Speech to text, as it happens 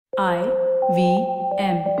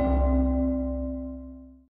IVM.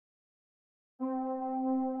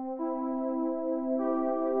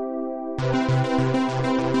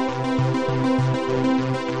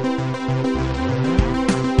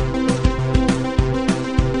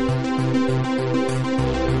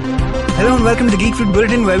 Hello and welcome to the Geek Fruit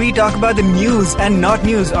Bulletin, where we talk about the news and not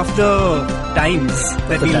news of the times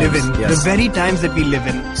that we live in. Yes. The very times that we live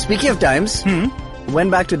in. Speaking of times,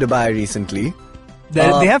 went back to Dubai recently.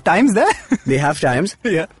 They have times there? They have times.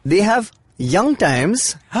 Yeah. They have Young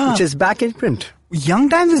Times, which is back in print. Young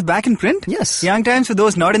Times is back in print? Yes. Young Times, for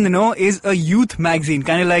those not in the know, is a youth magazine,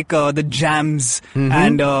 kind of like the Jams.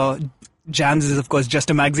 And Jams is, of course, just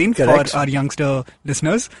a magazine Correct. for our youngster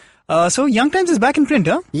listeners. So Young Times is back in print,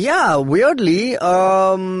 huh? Yeah, weirdly,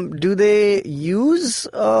 do they use,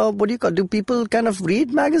 do people kind of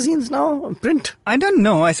read magazines now? Print? I don't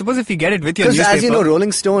know. I suppose if you get it with your Because newspaper. as you know,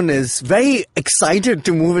 Rolling Stone is very excited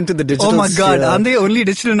to move into the digital Oh my god, sphere. aren't they only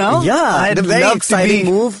digital now? Yeah, I'd the very love to exciting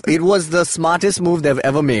be- move. It was the smartest move they've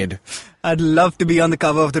ever made. I'd love to be on the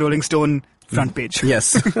cover of the Rolling Stone front page.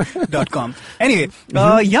 Yes. .com. Anyway,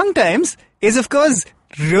 Young Times is, of course,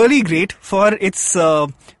 really great for its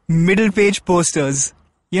middle page posters.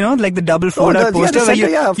 You know, like the double fold-out the poster where center,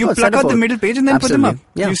 yeah, of you course, pluck out the centerfold. middle page and then put them up.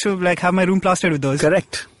 Absolutely, yeah. I used to have my room plastered with those.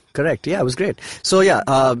 Correct. Yeah, it was great. So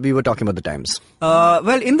we were talking about the times.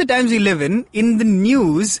 Well, in the times we live in the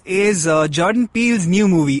news is Jordan Peele's new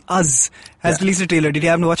movie, Us, has released a trailer. Did you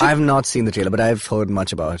happen to watch it? I have not seen the trailer, but I've heard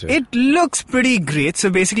much about it. It looks pretty great. So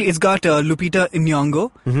basically, it's got Lupita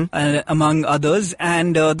Nyong'o, among others,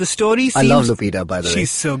 and the story seems... I love Lupita, by the way.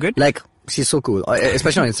 She's so good. Like, she's so cool.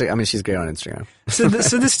 Especially on Instagram. I mean, she's great on Instagram. So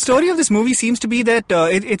the story of this movie seems to be that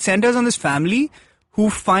it centers on this family who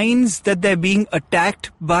finds that they're being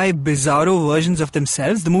attacked by bizarro versions of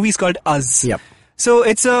themselves. The movie is called Us. Yep. So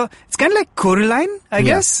it's kind of like Coraline, I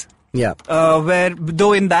guess. Yeah. Where,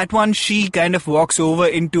 though in that one, she kind of walks over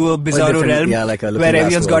into a bizarro different- realm yeah, like a Looking where Glass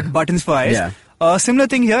everyone's world. got buttons for eyes. Yeah. Similar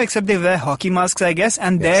thing here, except they wear hockey masks, I guess,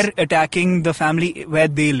 and they're attacking the family where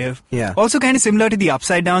they live. Yeah. Also kind of similar to the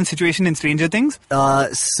upside down situation in Stranger Things.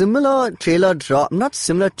 Similar trailer drop. Not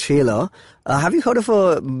similar trailer. Have you heard of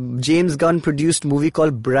a James Gunn produced movie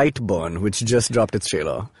called Brightburn, which just dropped its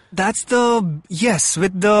trailer? That's with the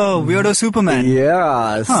weirdo Superman.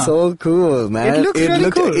 Yeah, so cool, man. It looks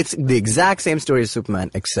really cool. It's the exact same story as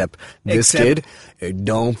Superman, except this kid, it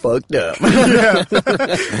don't fucked up.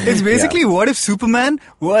 It's basically what if Superman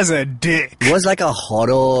was a dick? Was like a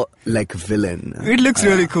horror villain. It looks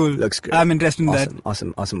really cool. Looks great. I'm interested in that.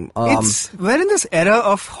 Awesome. We're in this era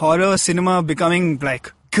of horror cinema becoming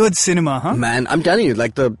like good cinema, huh? Man, I'm telling you,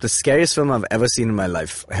 like the scariest film I've ever seen in my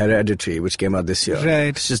life, Hereditary, which came out this year. Right.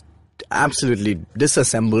 It's just absolutely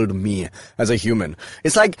disassembled me as a human.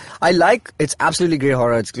 It's it's absolutely great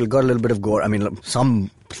horror. It's got a little bit of gore. I mean, some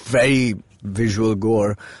very visual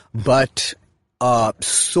gore, but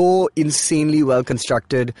so insanely well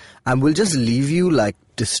constructed and will just leave you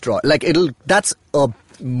distraught. That's a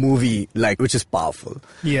movie which is powerful.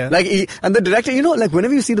 Yeah. And the director,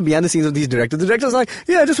 whenever you see the behind the scenes of these directors, the director's like,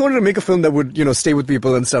 yeah, I just wanted to make a film that would, stay with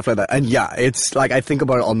people and stuff like that. And yeah, it's I think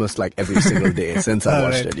about it almost every single day since I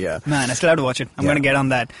watched it. Yeah. Man, I still have to watch it. I'm going to get on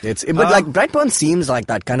that. But Brightburn seems like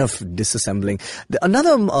that kind of disassembling.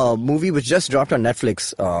 Another movie which just dropped on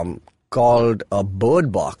Netflix, called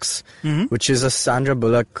Bird Box, which is a Sandra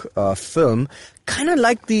Bullock film, kind of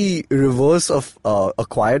like the reverse of A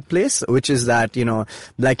Quiet Place, which is that, your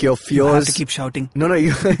fears... You have to keep shouting. No,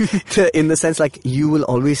 you, in the sense you will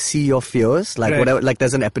always see your fears, Right. whatever,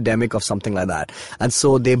 there's an epidemic of something like that. And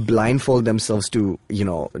so they blindfold themselves to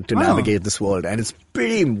navigate this world. And it's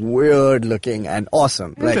pretty weird looking and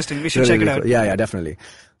awesome. Interesting. We should check it out. Cool. Yeah, definitely.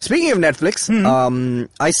 Speaking of Netflix,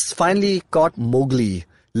 I finally caught Mowgli,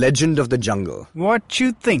 Legend of the Jungle. What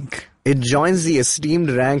you think? It joins the esteemed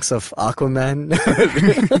ranks of Aquaman.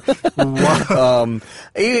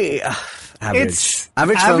 Average. It's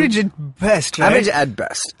average at best, right? Average at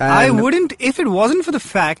best. I And wouldn't, if it wasn't for the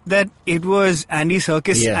fact that it was Andy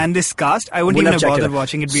Serkis and this cast, I wouldn't even have checked it bothered out.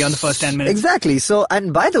 watching it beyond the first 10 minutes. Exactly. So,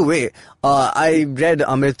 and by the way, I read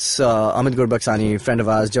Amit Gurbaksani, friend of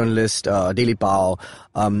ours, journalist, Daily Pao.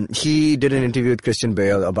 He did an interview with Christian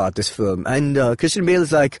Bale about this film. And Christian Bale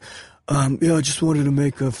is like, I just wanted to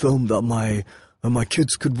make a film that my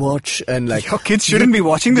kids could watch, and Your kids shouldn't be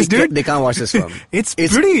watching this, dude. They can't watch this film. It's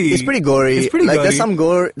pretty gory. It's pretty gory.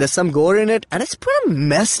 There's some gore in it, and it's pretty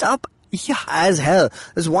messed up. Yeah, as hell.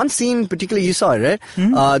 There's one scene, particularly you saw it,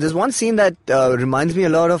 right? There's one scene that reminds me a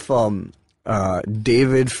lot of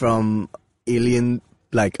David from Alien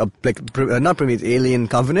not Prometheus, Alien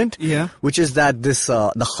Covenant. Yeah. Which is that this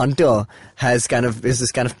the hunter is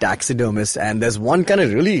this kind of taxidermist, and there's one kind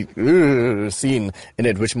of really scene in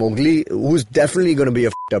it which Mowgli, who's definitely going to be a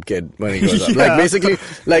f***ed up kid when he grows up. Yeah. Like basically,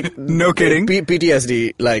 like no kidding,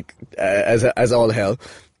 PTSD, like as all hell.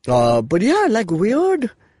 But yeah, like weird.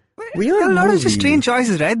 A lot movie. of just strange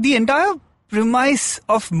choices, right? The entire premise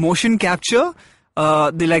of motion capture,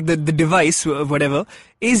 the device, whatever,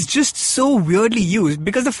 is just so weirdly used,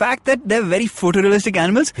 because the fact that they're very photorealistic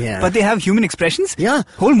animals, but they have human expressions. Yeah.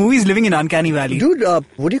 Whole movie is living in uncanny valley. Dude,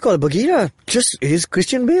 what do you call it? Bagheera? Just his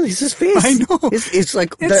Christian Bale. It's his face. I know. It's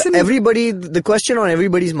like the question on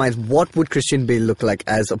everybody's mind: what would Christian Bale look like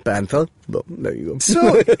as a panther? Well, there you go.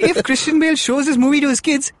 So if Christian Bale shows this movie to his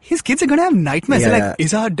kids are gonna have nightmares. They're like,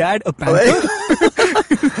 is our dad a panther?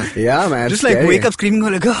 Yeah, man. Just scary. like wake up screaming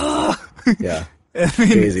like, ah. Yeah. I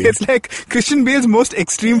mean, Crazy. It's like Christian Bale's most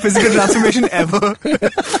extreme physical transformation ever.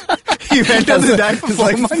 He went as a dad for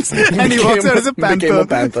 4 months and he walks out as a panther. Became a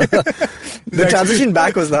panther. The transition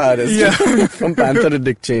back was the hardest. Yeah. From Panther to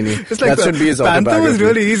Dick Cheney. It's like that should be his Panther was autobiography.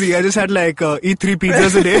 really easy. I just had like eat 3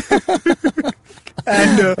 pizzas a day.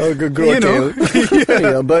 And grow a tail.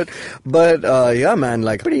 yeah. But yeah, man,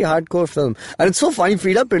 like pretty hardcore film. And it's so funny,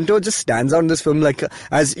 Frida Pinto just stands out in this film like,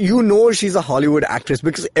 as you know, she's a Hollywood actress,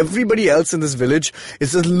 because everybody else in this village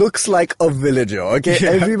just looks like a villager, okay?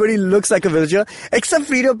 Yeah. Everybody looks like a villager, except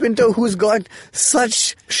Frida Pinto, who's got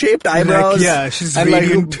such shaped eyebrows. Like, she's and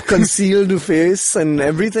radiant. like concealed face and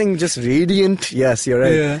everything just radiant. Yes, you're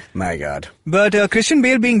right. Yeah. My God. But Christian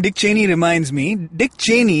Bale being Dick Cheney reminds me, Dick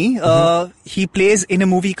Cheney, he plays in a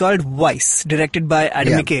movie called Vice, directed by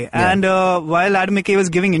Adam McKay. Yeah. And while Adam McKay was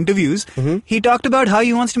giving interviews, he talked about how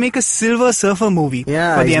he wants to make a Silver Surfer movie for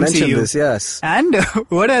the he's MCU. mentioned this, yes. And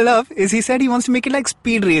what I love is he said he wants to make it like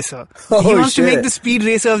Speed Racer. Oh, he wants to shit. make the Speed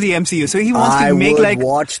Racer of the MCU. So he wants I to make would like...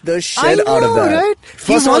 watch the shit I know, out of that. right? He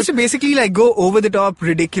First of all, wants to basically like go over the top,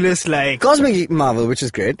 ridiculous, like... Cosmic Marvel, which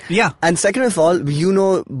is great. Yeah. And second of all, you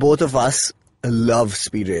know, both of us love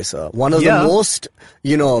Speed Racer. One of the most,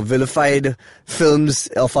 vilified films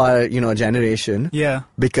of our, generation. Yeah.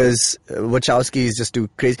 Because Wachowski is just too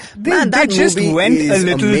crazy. They just movie went is a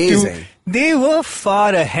little amazing. too... They were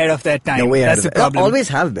far ahead of their time. They're way ahead That's of the it. problem. They always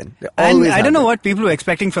have been. And I don't know what people were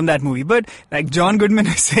expecting from that movie, but like John Goodman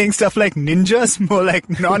is saying stuff like ninjas, more like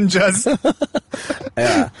non-jas.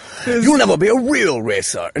 Yeah. You'll never be a real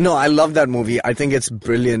racer. No, I love that movie. I think it's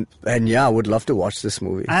brilliant. And yeah, I would love to watch this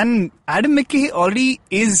movie. And Adam McKay already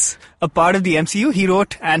is a part of the MCU. He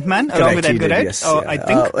wrote Ant-Man along with Edgar Wright. Yes, I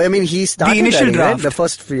think. I mean, he started the initial writing, draft. Right? The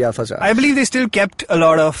first draft. I believe they still kept a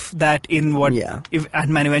lot of that in what if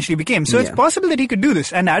Ant-Man eventually became. So it's possible that he could do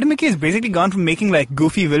this. And Adam McKay has basically gone from making like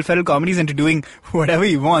goofy Will Ferrell comedies into doing whatever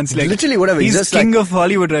he wants. Like literally whatever. He's just king of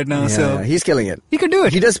Hollywood right now. So he's killing it. He could do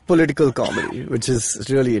it. He does political comedy, which is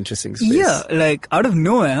really interesting space. Yeah, like out of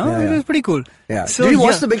nowhere. Huh? It was pretty cool. Yeah. So, Did you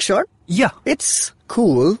watch The Big Short? Yeah. It's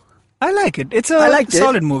cool. I like it. It's a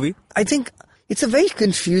solid movie. I think it's a very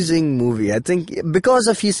confusing movie. I think because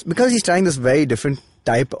he's trying this very different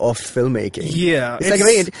type of filmmaking. Yeah. It's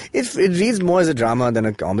like it reads more as a drama than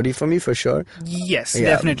a comedy for me, for sure. Yes, Yeah,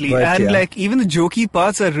 definitely. but, And like even the jokey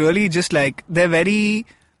parts are really just like they're very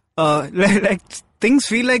like things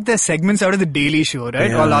feel like they're segments out of the Daily Show,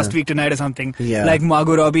 right? Yeah. Or Last Week Tonight or something. Yeah. Like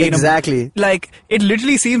Margot Robbie. Exactly. Like it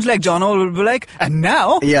literally seems like John will be like, and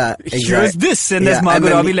now here's this, and there's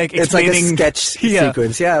Margot Robbie like explaining. It's like a sketch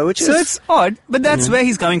sequence. Yeah, which so is it's odd, but that's where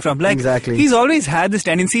he's coming from. Like Exactly. he's always had this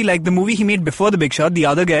tendency, like the movie he made before The Big Short, The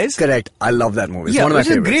Other Guys. correct. I love that movie. It's one of my which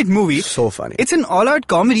is a favorites. great movie. So funny. It's an all-out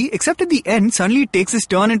comedy, except at the end, suddenly it takes this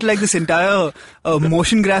turn into like this entire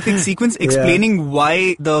motion graphic sequence explaining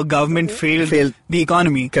why the government failed the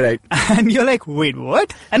economy. Correct. And you're like, wait,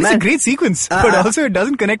 what? And it's a great sequence, but also it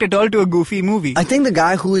doesn't connect at all to a goofy movie. I think the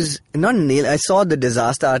guy who is not Neil. I saw The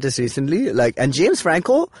Disaster Artist recently, and James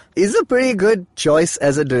Franco is a pretty good choice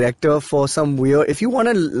as a director for some weird. If you want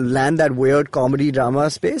to land that weird comedy drama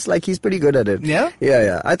space, like he's pretty good at it. Yeah?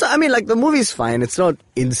 Yeah. I mean, like the movie's fine. It's not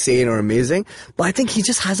insane or amazing, but I think he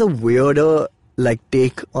just has a weirder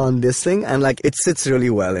take on this thing, and it sits really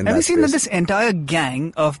well in that Have you seen that space. this entire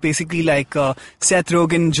gang of basically Seth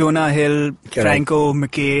Rogen, Jonah Hill, Franco,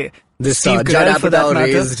 McKay, This Steve Judd Carell for that Apatow matter.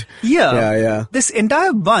 raised. Yeah. This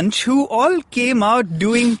entire bunch who all came out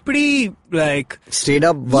doing pretty, like... Straight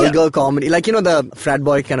up vulgar comedy. Like, you know, the frat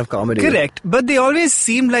boy kind of comedy. Correct. But they always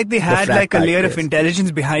seemed like they had frat like a pack, layer yes. of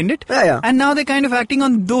intelligence behind it. Yeah. And now they're kind of acting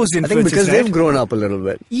on those I influences, think because right? they've grown up a little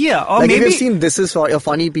bit. Yeah, or Like maybe... if you've seen This Is For Your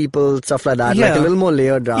Funny People, stuff like that. Like a little more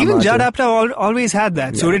layered drama. Even Judd too. Apatow always had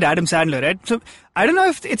that. So did Adam Sandler, right? So I don't know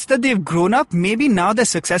if it's that they've grown up. Maybe now they're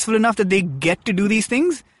successful enough that they get to do these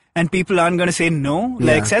things and people aren't going to say no.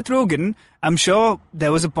 Yeah. Like Seth Rogen, I'm sure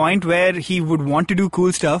there was a point where he would want to do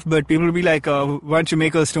cool stuff, but people would be like, why don't you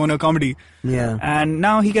make a stoner comedy? Yeah. And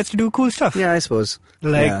now he gets to do cool stuff. Yeah, I suppose.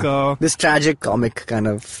 Like, this tragic comic kind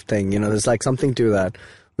of thing, you know, there's like something to that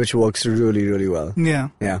which works really, really well. Yeah.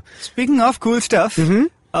 Yeah. Speaking of cool stuff,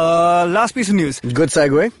 last piece of news. Good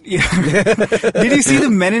segue. Yeah. Did you see the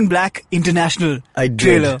Men in Black International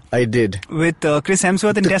trailer? I did. With Chris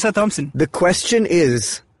Hemsworth and Tessa Thompson. The question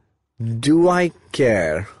is, do I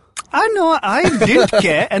care? I know, I didn't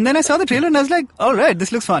care. And then I saw the trailer and I was like, alright,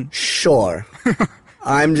 this looks fun. Sure.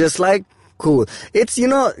 I'm just like, cool. It's, you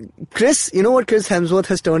know, Chris, you know what Chris Hemsworth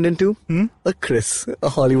has turned into? A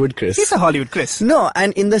Hollywood Chris. He's a Hollywood Chris. No,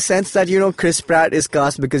 and in the sense that, you know, Chris Pratt is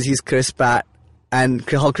cast because he's Chris Pratt. And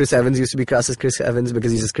how Chris Evans used to be cast as Chris Evans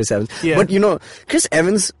because he's just Chris Evans. Yeah. But, you know, Chris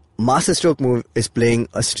Evans' masterstroke move is playing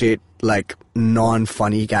a straight, like,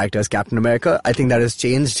 non-funny character as Captain America. I think that has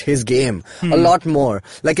changed his game a lot more.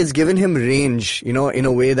 Like, it's given him range, you know, in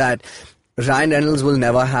a way that Ryan Reynolds will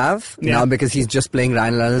never have now because he's just playing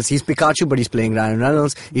Ryan Reynolds. He's Pikachu, but he's playing Ryan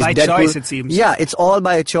Reynolds. He's by Deadpool. choice, it seems. Yeah, it's all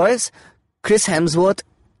by choice. Chris Hemsworth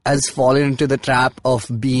has fallen into the trap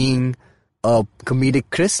of being a comedic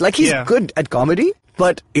Chris. Like, he's good at comedy,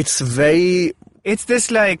 but it's very... It's this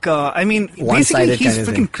like, I mean, basically one-sided he's kind of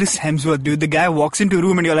freaking thing. Chris Hemsworth, dude. The guy walks into a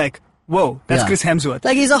room and you're like, whoa, that's Yeah. Chris Hemsworth.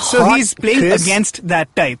 Like, he's a So hot he's playing Chris. against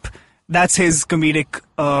that type. That's his comedic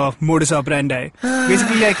modus operandi.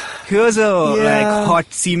 Basically, like, here's a like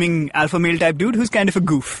hot-seeming alpha male type dude who's kind of a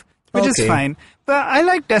goof, which is Okay. fine. But I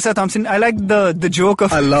like Tessa Thompson. I like the joke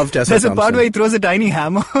of... I love Tessa There's a part Thompson. where he throws a tiny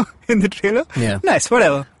hammer in the trailer. Yeah. Nice,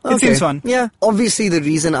 whatever. It Okay. seems fun. Yeah. Obviously, the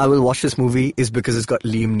reason I will watch this movie is because it's got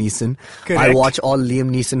Liam Neeson. Correct. I watch all Liam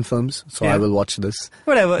Neeson films, so Yeah. I will watch this.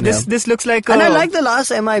 Whatever. This looks like... And I like the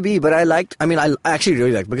last MIB, but I actually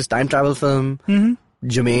really like because time travel film.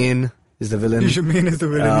 Jermaine is the villain. Jermaine is the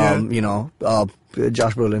villain, You know,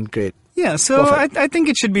 Josh Brolin, great. Yeah, so I think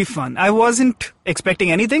it should be fun. I wasn't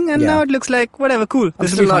expecting anything, and Yeah. now it looks like, whatever, cool. I'm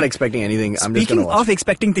This will still be not fun. expecting anything. I'm just Speaking gonna watch. of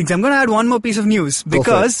expecting things, I'm going to add one more piece of news Go for it.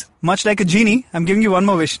 because, much like a genie, I'm giving you one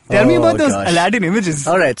more wish. Tell me Oh, about those gosh. Aladdin images.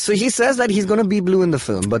 All right, so he says that he's gonna be blue in the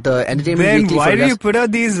film, but the Entertainment Then Weekly why do you forecast- put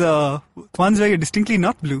out these ones where you're distinctly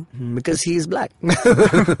not blue? because he's black.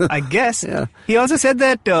 I guess. Yeah. He also said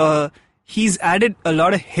that he's added a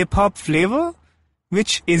lot of hip-hop flavor,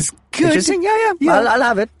 which is good. Interesting. Yeah. I'll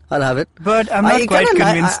have it. But I'm not quite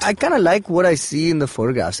convinced. I kind of like what I see in the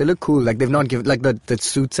photographs. They look cool. Like they've not given like the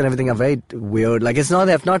suits and everything are very weird. Like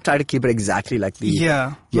they have not tried to keep it exactly like the.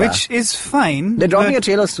 Yeah, which is fine. They're dropping but a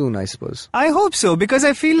trailer soon, I suppose. I hope so, because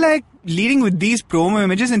I feel like leading with these promo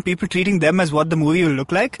images and people treating them as what the movie will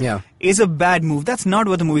look like is a bad move. That's not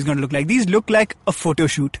what the movie's going to look like. These look like a photo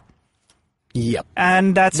shoot. Yep.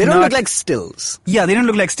 And that's They don't not, look like stills. Yeah, they don't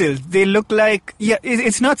look like stills. They look like... Yeah,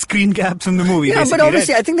 it's not screen caps from the movie, Yeah, basically, but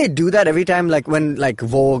obviously right? I think they do that every time, like when like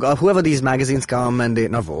Vogue or whoever these magazines come and they...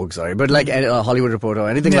 Not Vogue, sorry, but like Hollywood Reporter or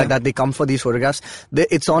anything like that, they come for these photographs.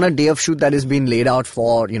 It's on a day of shoot that is being laid out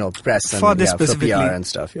for, press and For this for specifically. PR and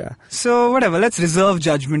stuff, yeah. So, whatever, let's reserve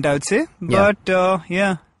judgment, I would say. Yeah.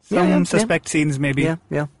 But, some suspect scenes maybe.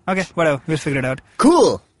 Yeah. Okay, whatever, we'll figure it out.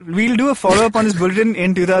 Cool! We'll do a follow-up on this bulletin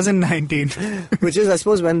in 2019. Which is, I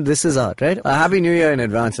suppose, when this is out, right? A Happy New Year in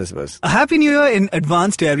advance, I suppose. A Happy New Year in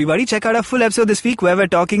advance to everybody. Check out our full episode this week where we're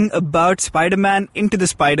talking about Spider-Man Into the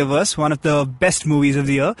Spider-Verse, one of the best movies of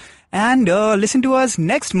the year. And listen to us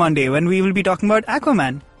next Monday when we will be talking about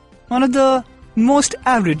Aquaman, one of the most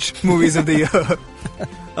average movies of the year.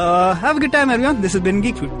 Have a good time, everyone. This has been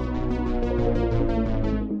Geek Food.